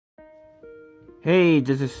Hey,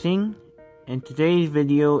 this is Sing, and today's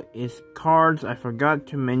video is cards I forgot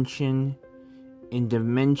to mention in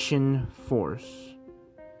Dimension Force.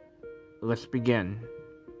 Let's begin.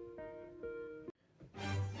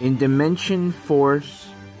 In Dimension Force,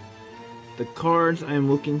 the cards I'm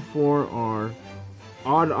looking for are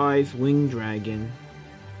Odd Eyes Winged Dragon,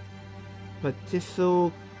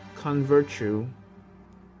 Patiso Convertru,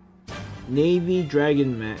 Navy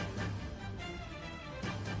Dragon Mech,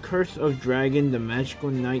 Curse of Dragon the Magical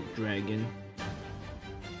Night Dragon,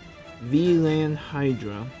 V-Land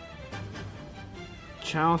Hydra,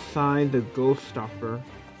 Chow Sai the Ghost Stopper,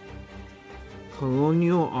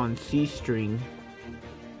 Colonial on C-String,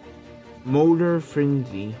 Motor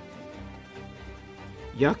Frenzy,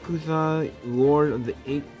 Yakuza Lord of the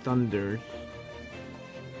Eight Thunders,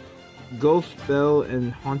 Ghost Bell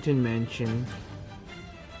and Haunted Mansion,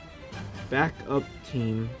 Backup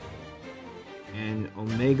Team, and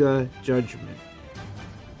Omega Judgment.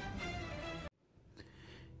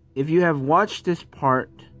 If you have watched this part,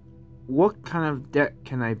 what kind of deck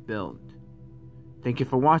can I build? Thank you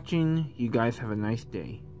for watching. You guys have a nice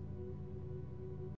day.